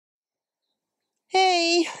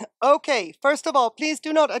Okay, first of all, please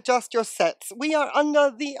do not adjust your sets. We are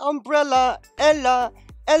under the umbrella, Ella,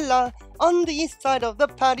 on the east side of the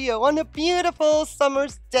patio on a beautiful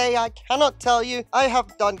summer's day. I cannot tell you. I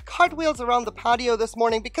have done cartwheels around the patio this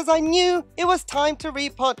morning because I knew it was time to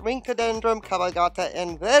repot Rhincodendron cabalgata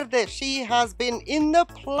en verde. She has been in the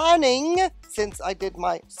planning since I did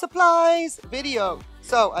my supplies video.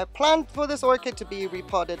 So I planned for this orchid to be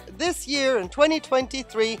repotted this year in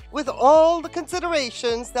 2023 with all the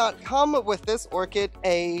considerations that come with this orchid.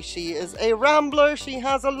 She is a rambler, she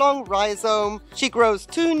has a long rhizome, she grows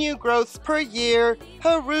 2 new growths per year,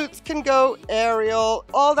 her roots can go aerial,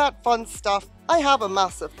 all that fun stuff. I have a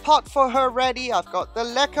massive pot for her ready, I've got the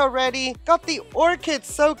leca ready, got the orchid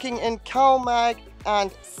soaking in cow mag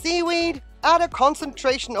and seaweed at a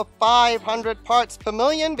concentration of 500 parts per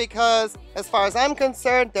million because as far as I'm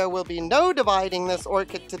concerned, there will be no dividing this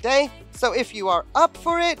orchid today. So if you are up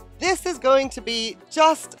for it, this is going to be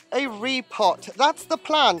just a repot. That's the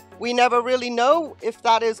plan. We never really know if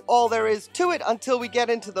that is all there is to it until we get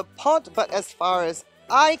into the pot, but as far as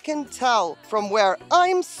I can tell from where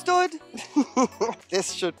I'm stood,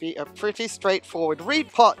 this should be a pretty straightforward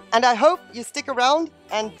repot. And I hope you stick around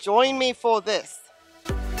and join me for this.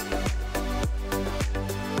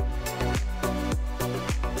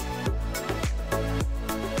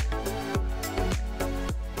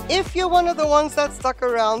 If you're one of the ones that stuck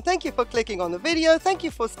around, thank you for clicking on the video. Thank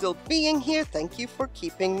you for still being here. Thank you for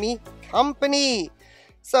keeping me company.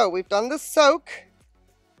 So we've done the soak.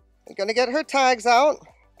 We're going to get her tags out.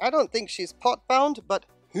 I don't think she's pot bound, but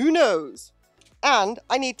who knows? And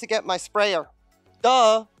I need to get my sprayer.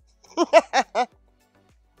 Duh.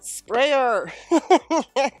 Sprayer.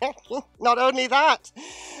 Not only that,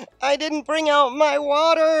 I didn't bring out my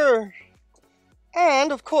water.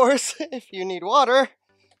 And of course, if you need water,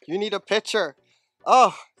 you need a pitcher.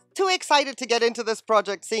 Oh, too excited to get into this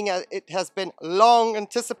project, seeing as it has been long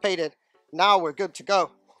anticipated. Now we're good to go.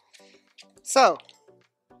 So,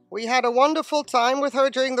 we had a wonderful time with her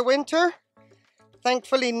during the winter.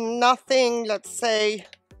 Thankfully, nothing, let's say,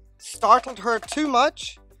 startled her too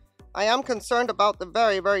much. I am concerned about the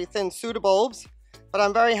very, very thin pseudobulbs, but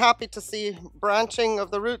I'm very happy to see branching of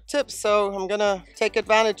the root tips, so I'm gonna take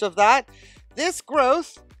advantage of that. This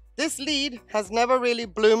growth, this lead has never really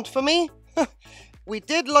bloomed for me. We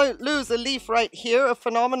did lose a leaf right here, a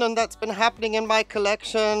phenomenon that's been happening in my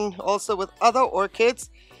collection, also with other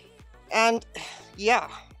orchids. And yeah,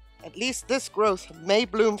 at least this growth may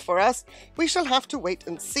bloom for us. We shall have to wait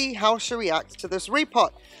and see how she reacts to this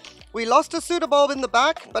repot. We lost a pseudobulb in the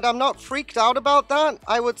back, but I'm not freaked out about that.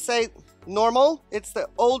 I would say normal. It's the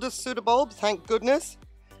oldest pseudobulb, thank goodness.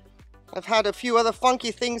 I've had a few other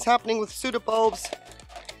funky things happening with pseudobulbs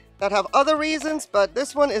that have other reasons, but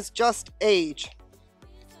this one is just age.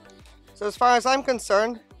 So as far as I'm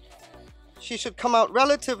concerned, she should come out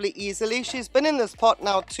relatively easily. She's been in this pot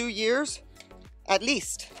now 2 years, at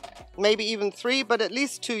least. Maybe even 3, but at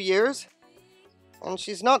least 2 years. And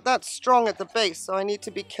she's not that strong at the base, so I need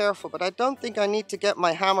to be careful, but I don't think I need to get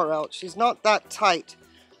my hammer out. She's not that tight.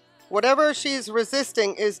 Whatever she's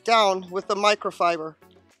resisting is down with the microfiber.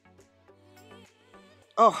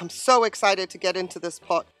 Oh, I'm so excited to get into this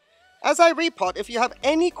pot. As I repot, if you have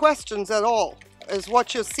any questions at all, is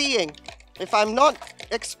what you're seeing. If I'm not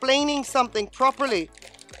explaining something properly,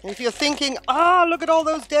 if you're thinking, look at all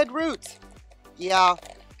those dead roots. Yeah,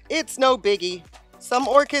 it's no biggie. Some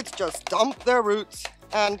orchids just dump their roots.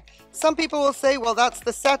 And some people will say, well, that's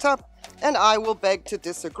the setup. And I will beg to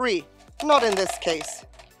disagree. Not in this case.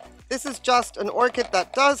 This is just an orchid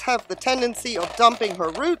that does have the tendency of dumping her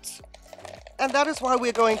roots. And that is why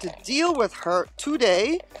we're going to deal with her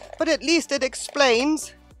today, but at least it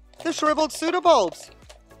explains the shriveled pseudobulbs.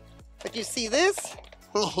 But you see this?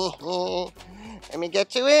 Let me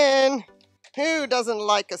get you in. Who doesn't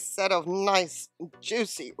like a set of nice,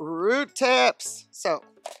 juicy root tips? So,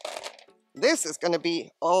 this is going to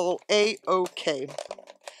be all A-okay.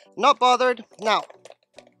 Not bothered. Now,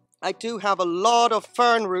 I do have a lot of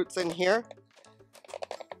fern roots in here.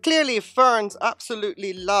 Clearly, ferns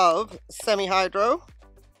absolutely love semi-hydro.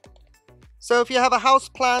 So if you have a house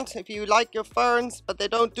plant, if you like your ferns, but they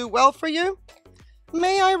don't do well for you,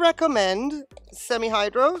 may I recommend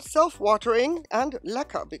semi-hydro, self-watering, and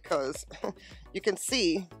leca, because you can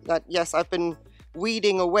see that, yes, I've been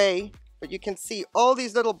weeding away, but you can see all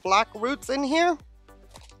these little black roots in here.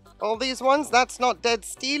 All these ones, that's not dead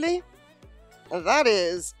steely. That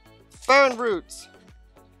is fern roots.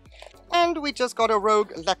 And we just got a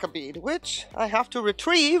rogue leca bead, which I have to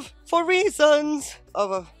retrieve for reasons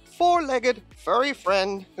of a 4-legged furry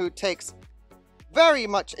friend who takes very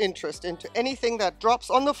much interest into anything that drops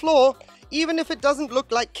on the floor, even if it doesn't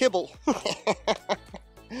look like kibble.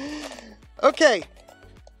 Okay.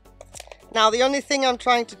 Now the only thing I'm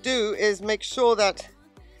trying to do is make sure that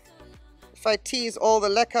if I tease all the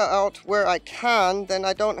leca out where I can, then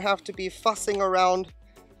I don't have to be fussing around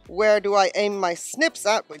where do I aim my snips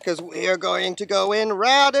at, because we're going to go in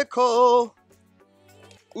radical.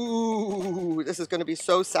 Ooh, this is going to be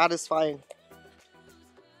so satisfying.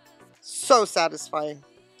 So satisfying.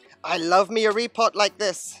 I love me a repot like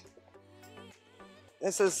this.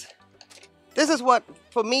 This is what,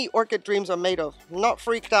 for me, orchid dreams are made of. I'm not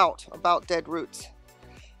freaked out about dead roots.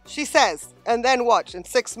 She says, and then watch in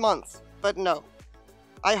 6 months. But no,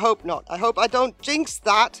 I hope not. I hope I don't jinx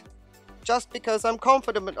that just because I'm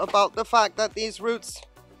confident about the fact that these roots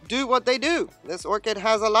do what they do. This orchid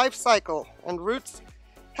has a life cycle, and roots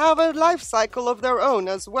have a life cycle of their own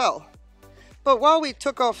as well. But while we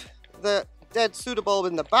took off the dead pseudobulb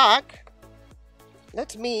in the back,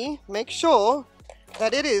 let me make sure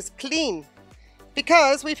that it is clean,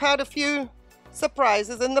 because we've had a few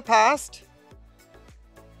surprises in the past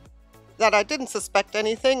that I didn't suspect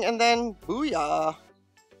anything, and then booyah,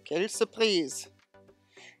 quelle surprise.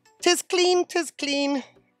 'Tis clean, 'tis clean,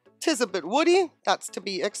 'tis a bit woody, that's to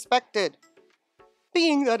be expected,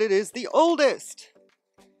 being that it is the oldest.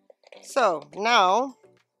 So now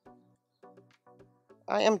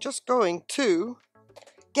I am just going to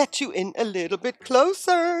get you in a little bit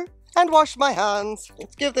closer and wash my hands.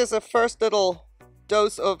 Let's give this a first little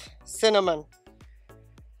dose of cinnamon.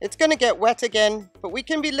 It's going to get wet again, but we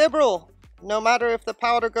can be liberal, no matter if the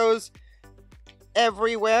powder goes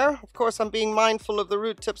everywhere. Of course, I'm being mindful of the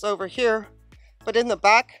root tips over here, but in the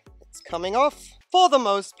back, it's coming off. For the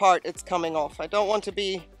most part, it's coming off. I don't want to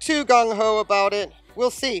be too gung-ho about it. We'll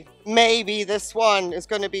see. Maybe this one is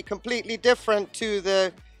going to be completely different to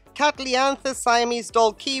the Cattlyanthus Siamese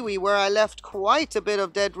Doll Kiwi, where I left quite a bit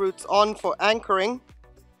of dead roots on for anchoring.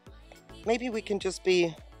 Maybe we can just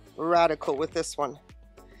be radical with this one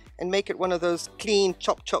and make it one of those clean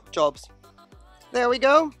chop jobs. There we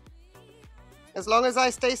go. As long as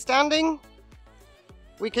I stay standing,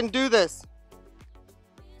 we can do this.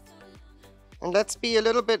 And let's be a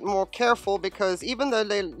little bit more careful, because even though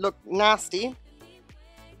they look nasty,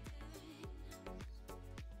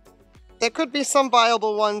 there could be some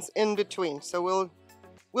viable ones in between. So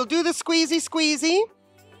we'll do the squeezy,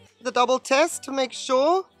 the double test to make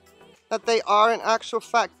sure that they are in actual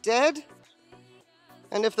fact dead.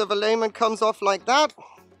 And if the velamen comes off like that,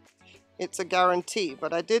 it's a guarantee.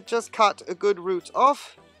 But I did just cut a good root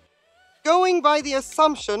off, going by the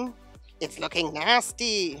assumption it's looking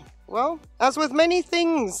nasty. Well, as with many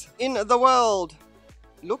things in the world,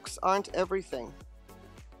 looks aren't everything.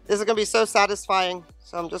 This is going to be so satisfying.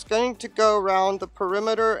 So I'm just going to go around the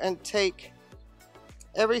perimeter and take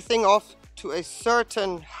everything off to a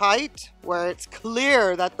certain height where it's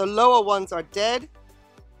clear that the lower ones are dead.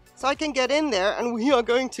 So I can get in there, and we are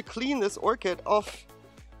going to clean this orchid off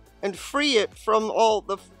and free it from all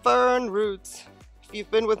the fern roots. If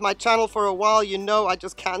you've been with my channel for a while, you know I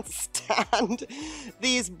just can't stand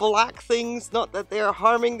these black things. Not that they're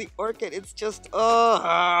harming the orchid, it's just,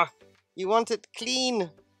 you want it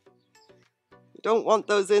clean. You don't want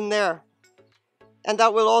those in there. And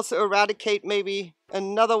that will also eradicate maybe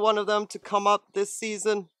another one of them to come up this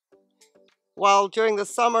season. While during the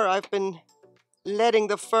summer I've been letting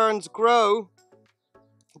the ferns grow,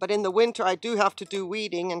 but in the winter I do have to do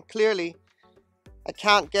weeding, and clearly I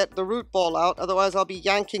can't get the root ball out, otherwise I'll be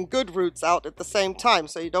yanking good roots out at the same time,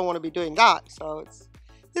 so you don't want to be doing that. So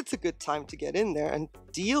it's a good time to get in there and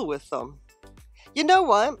deal with them. You know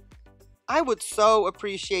what? I would so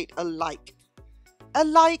appreciate a like,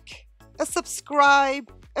 a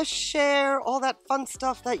subscribe, a share, all that fun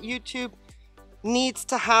stuff that YouTube needs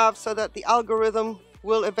to have so that the algorithm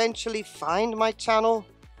will eventually find my channel.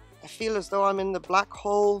 I feel as though I'm in the black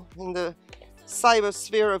hole, in the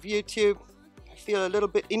cybersphere of YouTube. I feel a little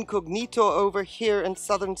bit incognito over here in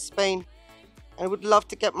southern Spain. I would love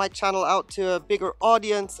to get my channel out to a bigger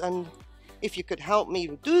audience, and if you could help me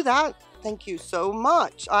do that, thank you so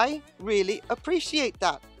much. I really appreciate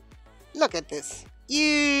that. Look at this.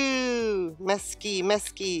 Ew,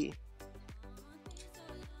 mesky.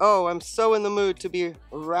 Oh, I'm so in the mood to be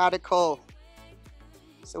radical.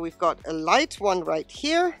 So we've got a light one right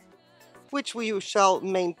here, which we shall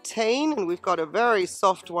maintain, and we've got a very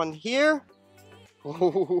soft one here.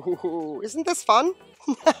 Ooh, isn't this fun?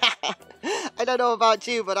 I don't know about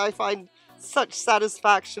you, but I find such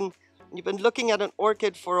satisfaction. You've been looking at an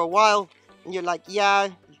orchid for a while, and you're like, yeah,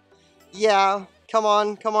 come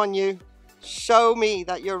on you. show me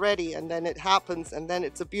that you're ready, and then it happens, and then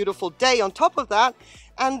it's a beautiful day on top of that.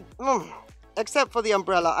 And except for the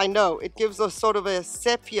umbrella, I know it gives us sort of a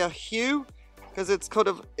sepia hue because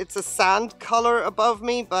it's a sand color above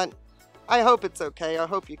me, but I hope it's okay. I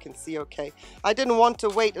hope you can see okay. I didn't want to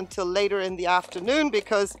wait until later in the afternoon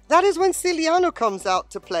because that is when Ciliano comes out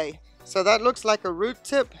to play. So that looks like a root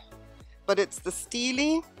tip, but it's the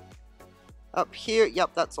steely up here.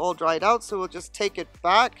 Yep, that's all dried out, so we'll just take it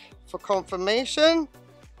back for confirmation.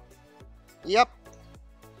 Yep,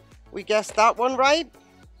 we guessed that one right.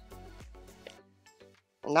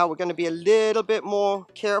 And now we're going to be a little bit more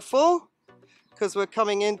careful because we're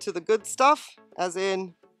coming into the good stuff, as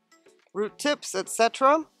in root tips,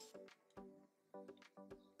 etc.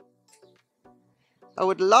 I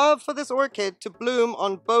would love for this orchid to bloom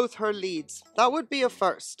on both her leads. That would be a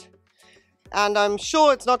first. And I'm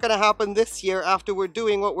sure it's not going to happen this year after we're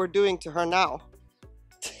doing what we're doing to her now.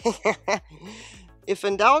 If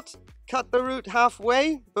in doubt, cut the root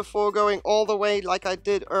halfway before going all the way like I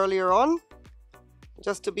did earlier on,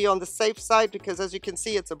 just to be on the safe side, because as you can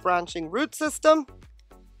see, it's a branching root system.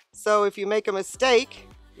 So if you make a mistake,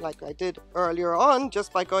 like I did earlier on,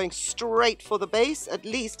 just by going straight for the base, at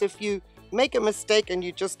least if you make a mistake and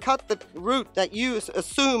you just cut the root that you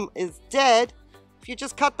assume is dead, if you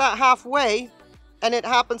just cut that halfway and it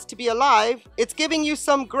happens to be alive, it's giving you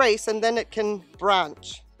some grace, and then it can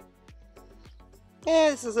branch.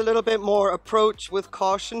 Yeah, this is a little bit more approach with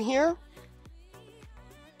caution here.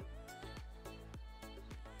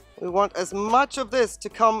 We want as much of this to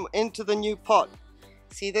come into the new pot.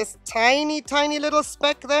 See this tiny, tiny little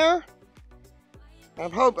speck there? I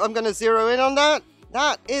hope I'm going to zero in on that.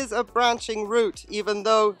 That is a branching root, even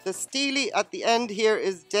though the steely at the end here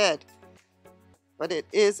is dead. But it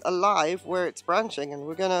is alive where it's branching, and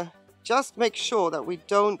we're going to just make sure that we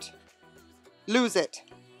don't lose it.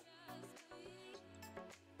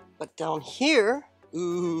 But down here,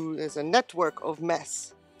 ooh, there's a network of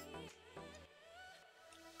mess.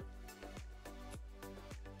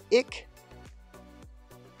 Ick.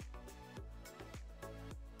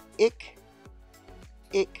 Ick,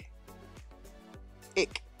 ick,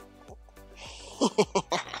 ick.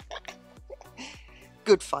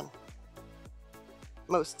 Good fun.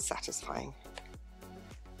 Most satisfying.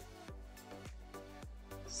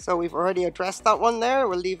 So we've already addressed that one there.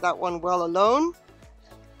 We'll leave that one well alone.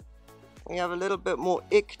 We have a little bit more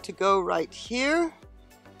ick to go right here.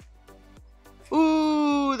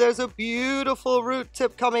 Ooh, there's a beautiful root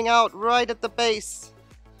tip coming out right at the base.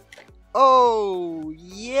 Oh,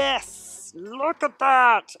 yes! Look at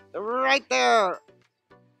that! Right there!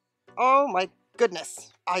 Oh my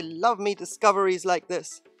goodness. I love me discoveries like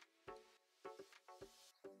this.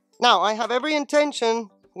 Now, I have every intention,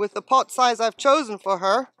 with the pot size I've chosen for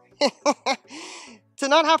her, to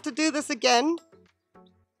not have to do this again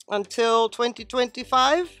until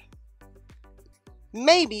 2025.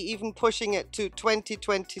 Maybe even pushing it to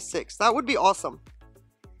 2026. That would be awesome.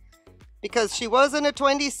 Because she was in a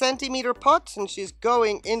 20 centimeter pot and she's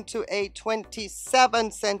going into a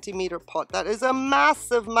 27 centimeter pot. That is a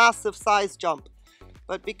massive, massive size jump.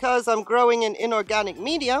 But because I'm growing in inorganic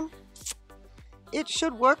media, it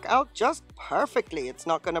should work out just perfectly. It's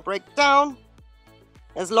not going to break down.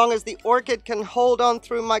 As long as the orchid can hold on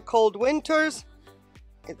through my cold winters,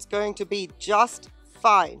 it's going to be just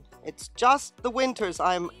fine. It's just the winters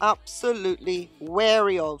I'm absolutely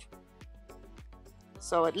wary of.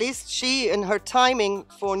 So at least she, in her timing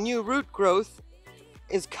for new root growth,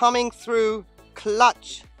 is coming through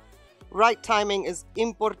clutch. Right timing is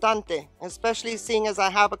importante, especially seeing as I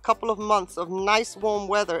have a couple of months of nice warm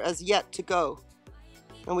weather as yet to go.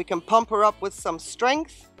 And we can pump her up with some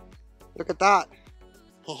strength. Look at that.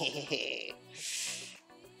 I'll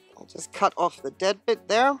just cut off the dead bit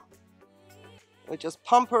there. We just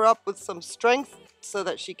pump her up with some strength so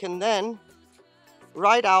that she can then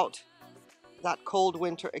ride out that cold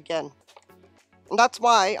winter again. And that's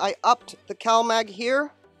why I upped the CalMag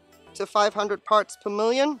here to 500 parts per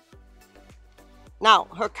million. Now,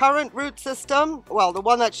 her current root system, well, the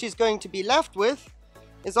one that she's going to be left with,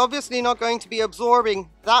 is obviously not going to be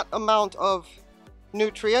absorbing that amount of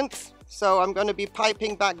nutrients. So I'm going to be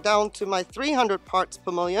piping back down to my 300 parts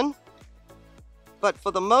per million. But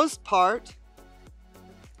for the most part,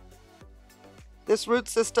 this root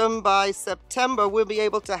system by September will be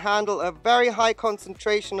able to handle a very high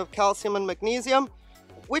concentration of calcium and magnesium,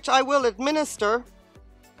 which I will administer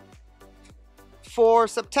for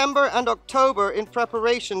September and October in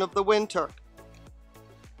preparation of the winter.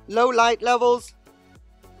 Low light levels,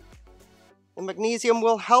 the magnesium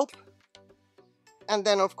will help, and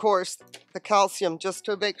then of course the calcium, just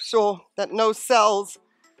to make sure that no cells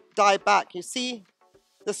die back. You see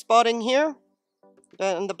the spotting here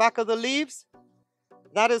in the back of the leaves?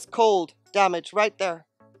 That is cold damage right there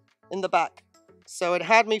in the back. So it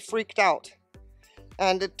had me freaked out.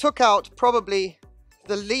 And it took out probably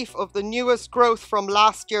the leaf of the newest growth from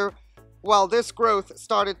last year while this growth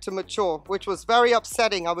started to mature, which was very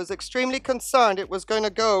upsetting. I was extremely concerned it was going to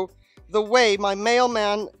go the way my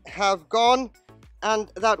mailman have gone,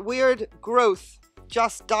 and that weird growth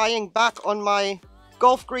just dying back on my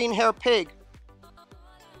Gulf green hair pig.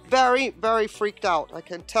 Very, very freaked out, I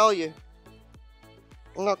can tell you.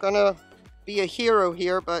 I'm not gonna be a hero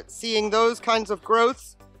here, but seeing those kinds of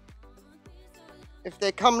growths, if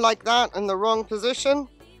they come like that in the wrong position,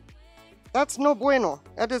 that's no bueno.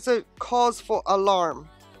 That is a cause for alarm.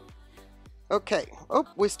 Okay, oh,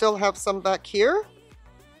 we still have some back here.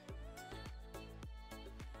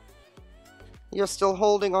 You're still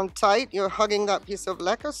holding on tight. You're hugging that piece of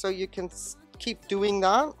leca so you can keep doing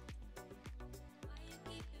that.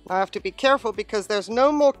 I have to be careful because there's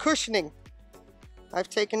no more cushioning. I've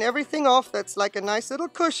taken everything off that's like a nice little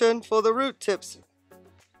cushion for the root tips.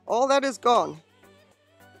 All that is gone.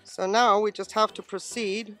 So now we just have to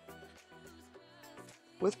proceed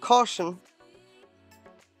with caution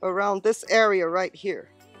around this area right here.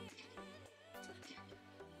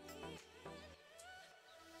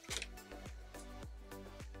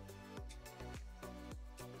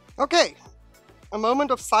 Okay, a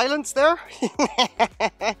moment of silence there.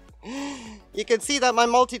 You can see that my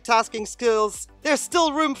multitasking skills, there's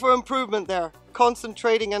still room for improvement there.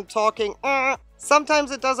 Concentrating and talking,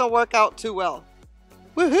 sometimes it doesn't work out too well.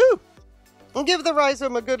 Woohoo! And give the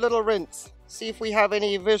rhizome a good little rinse. See if we have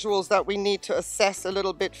any visuals that we need to assess a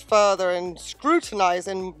little bit further and scrutinize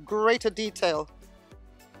in greater detail.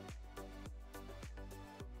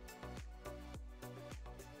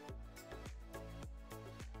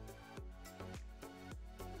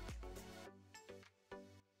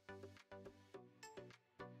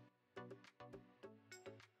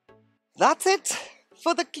 That's it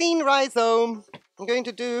for the clean rhizome. I'm going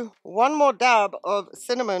to do one more dab of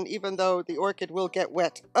cinnamon, even though the orchid will get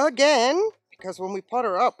wet again, because when we pot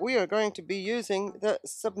her up, we are going to be using the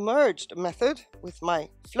submerged method with my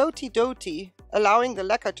floaty doty, allowing the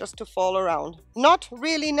leca just to fall around. Not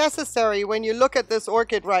really necessary when you look at this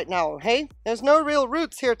orchid right now, hey? There's no real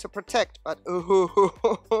roots here to protect, but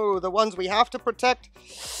the ones we have to protect,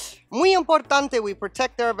 muy importante, we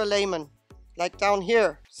protect their velamen. Like down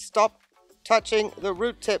here, stop touching the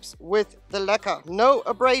root tips with the leca. No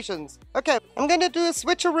abrasions. Okay, I'm gonna do a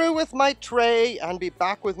switcheroo with my tray and be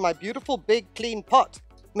back with my beautiful big clean pot.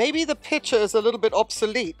 Maybe the picture is a little bit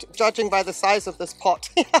obsolete, judging by the size of this pot.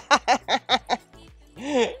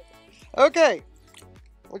 Okay,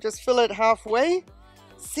 we'll just fill it halfway,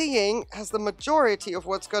 seeing as the majority of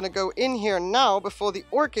what's gonna go in here now, before the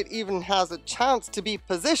orchid even has a chance to be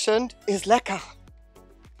positioned, is leca.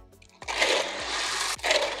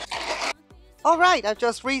 All right, I've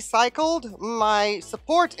just recycled my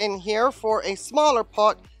support in here for a smaller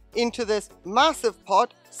pot into this massive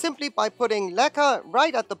pot simply by putting leca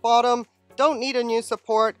right at the bottom. Don't need a new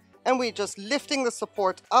support, and we're just lifting the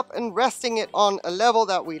support up and resting it on a level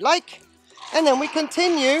that we like. And then we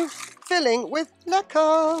continue filling with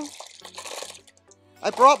leca.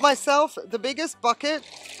 I brought myself the biggest bucket,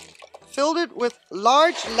 filled it with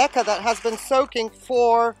large leca that has been soaking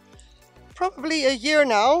for probably a year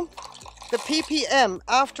now. The ppm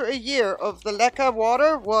after a year of the leca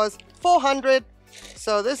water was 400,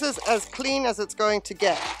 so this is as clean as it's going to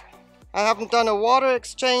get. I haven't done a water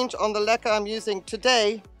exchange on the leca I'm using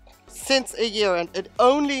today since a year, and it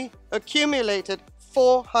only accumulated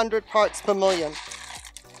 400 parts per million.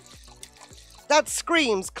 That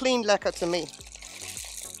screams clean leca to me.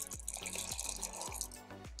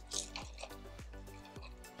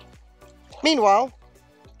 Meanwhile,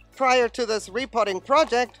 prior to this repotting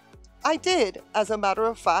project, I did, as a matter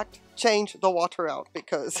of fact, change the water out,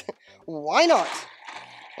 because why not?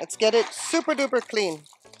 Let's get it super duper clean.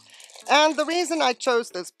 And the reason I chose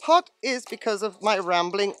this pot is because of my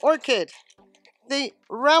rambling orchid. The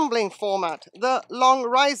rambling format, the long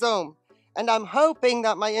rhizome. And I'm hoping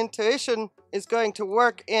that my intuition is going to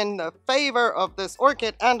work in the favor of this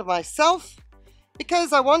orchid and myself,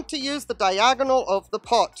 because I want to use the diagonal of the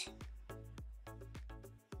pot.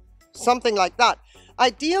 Something like that.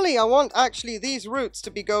 Ideally, I want actually these roots to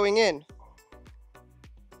be going in.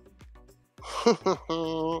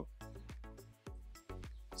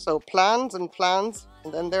 So plans and plans,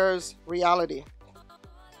 and then there's reality.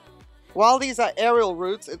 While these are aerial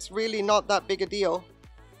roots, it's really not that big a deal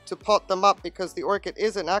to pot them up, because the orchid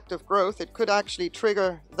is in active growth. It could actually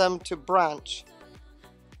trigger them to branch.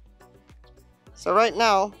 So right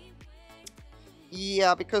now,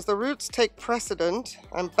 Yeah, because the roots take precedent.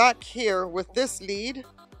 I'm back here with this lead.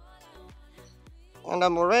 And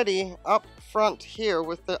I'm already up front here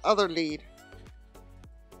with the other lead.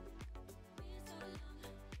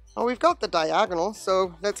 Well, we've got the diagonal,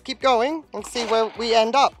 so let's keep going and see where we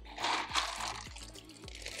end up.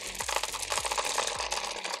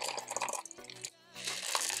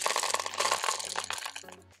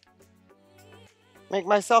 Make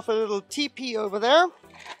myself a little teepee over there.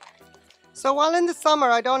 So while in the summer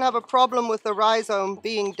I don't have a problem with the rhizome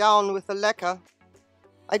being down with the leca,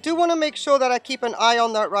 I do want to make sure that I keep an eye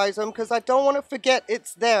on that rhizome because I don't want to forget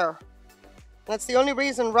it's there. That's the only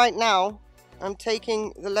reason right now I'm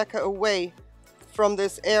taking the leca away from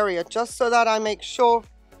this area, just so that I make sure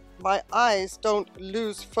my eyes don't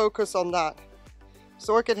lose focus on that. This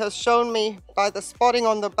orchid has shown me by the spotting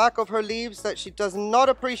on the back of her leaves that she does not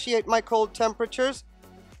appreciate my cold temperatures.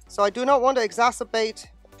 So I do not want to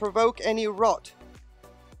provoke any rot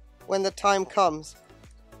when the time comes.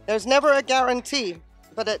 There's never a guarantee,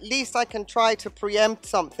 but at least I can try to preempt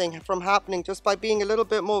something from happening just by being a little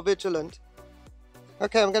bit more vigilant.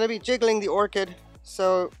 Okay, I'm going to be jiggling the orchid,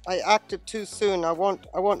 so I acted too soon. I want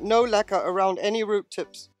no leca around any root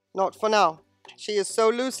tips. Not for now. She is so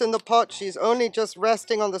loose in the pot, she's only just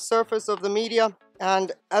resting on the surface of the media.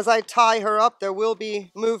 And as I tie her up, there will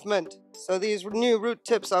be movement. So these new root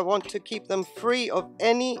tips, I want to keep them free of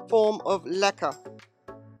any form of leca.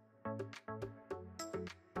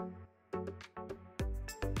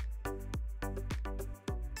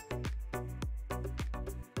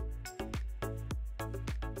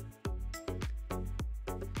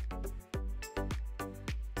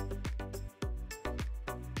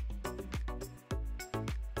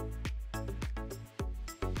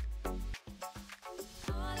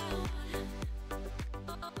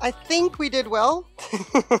 I think we did well.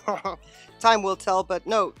 Time will tell, but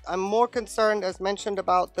no, I'm more concerned, as mentioned,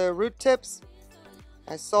 about the root tips.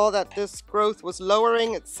 I saw that this growth was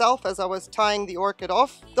lowering itself as I was tying the orchid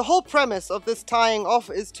off. The whole premise of this tying off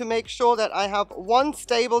is to make sure that I have one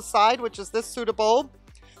stable side, which is this pseudobulb,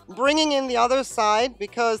 bringing in the other side,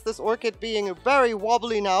 because this orchid being very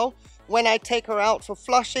wobbly now, when I take her out for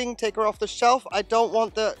flushing, take her off the shelf, I don't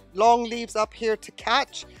want the long leaves up here to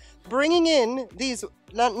catch. Bringing in these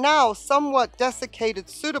now somewhat desiccated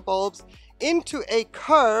pseudobulbs into a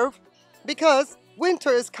curve, because winter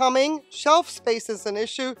is coming, shelf space is an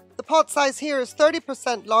issue. The pot size here is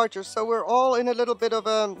 30% larger, so we're all in a little bit of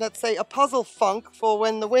a, let's say, a puzzle funk for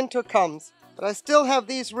when the winter comes. But I still have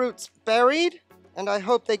these roots buried, and I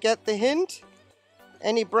hope they get the hint.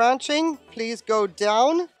 Any branching, please go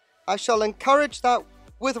down. I shall encourage that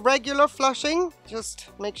with regular flushing. Just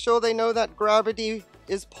make sure they know that gravity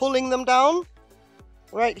is pulling them down.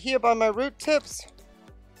 Right here by my root tips,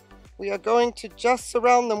 we are going to just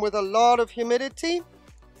surround them with a lot of humidity.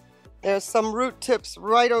 There's some root tips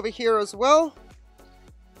right over here as well.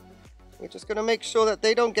 We're just going to make sure that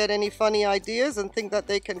they don't get any funny ideas and think that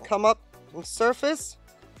they can come up and surface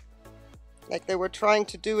like they were trying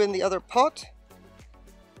to do in the other pot.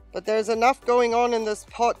 But there's enough going on in this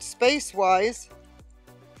pot space-wise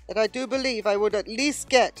that I do believe I would at least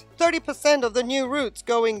get 30% of the new roots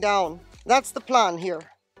going down. That's the plan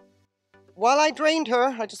here. While I drained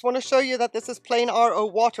her, I just want to show you that this is plain RO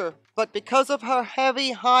water. But because of her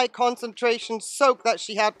heavy, high concentration soak that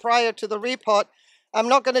she had prior to the repot, I'm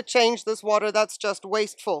not going to change this water. That's just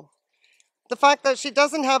wasteful. The fact that she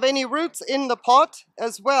doesn't have any roots in the pot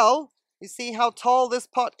as well. You see how tall this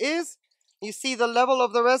pot is? You see the level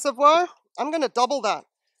of the reservoir? I'm going to double that.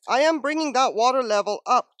 I am bringing that water level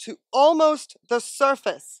up to almost the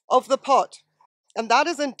surface of the pot. And that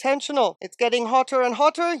is intentional. It's getting hotter and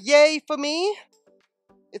hotter. Yay for me.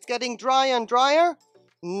 It's getting drier and drier.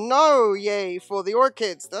 No yay for the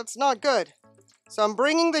orchids. That's not good. So I'm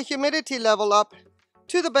bringing the humidity level up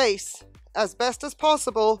to the base as best as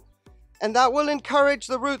possible. And that will encourage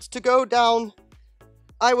the roots to go down,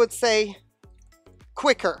 I would say,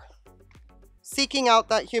 quicker. Seeking out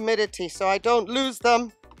that humidity so I don't lose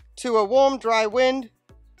them to a warm, dry wind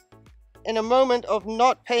in a moment of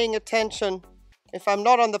not paying attention if I'm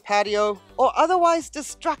not on the patio or otherwise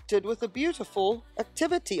distracted with the beautiful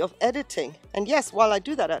activity of editing. And yes, while I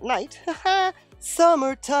do that at night,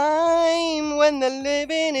 summertime when the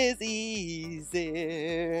living is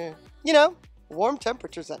easy. You know, warm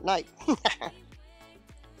temperatures at night.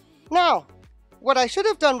 Now, what I should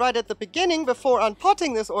have done right at the beginning before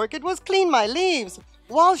unpotting this orchid was clean my leaves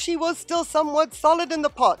while she was still somewhat solid in the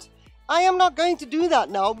pot. I am not going to do that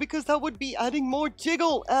now because that would be adding more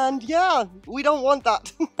jiggle, and yeah, we don't want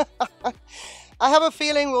that. I have a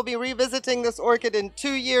feeling we'll be revisiting this orchid in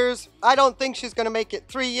 2 years. I don't think she's going to make it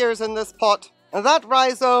 3 years in this pot. That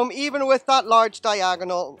rhizome, even with that large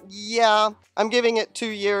diagonal, yeah, I'm giving it 2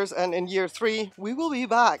 years, and in year 3, we will be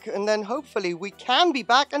back. And then hopefully we can be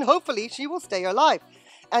back, and hopefully she will stay alive.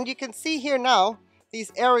 And you can see here now,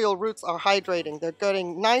 these aerial roots are hydrating. They're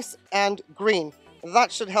getting nice and green.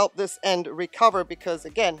 That should help this end recover because,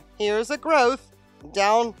 again, here's a growth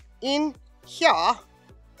down in here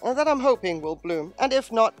that I'm hoping will bloom. And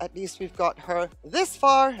if not, at least we've got her this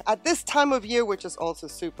far at this time of year, which is also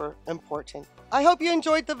super important. I hope you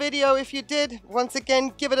enjoyed the video. If you did, once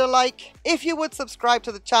again, give it a like. If you would subscribe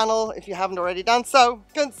to the channel, if you haven't already done so,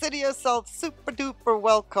 consider yourself super duper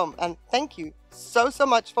welcome. And thank you so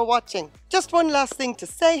much for watching. Just one last thing to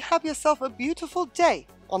say, have yourself a beautiful day.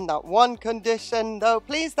 On that one condition though,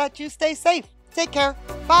 please, that you stay safe. Take care.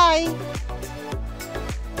 Bye.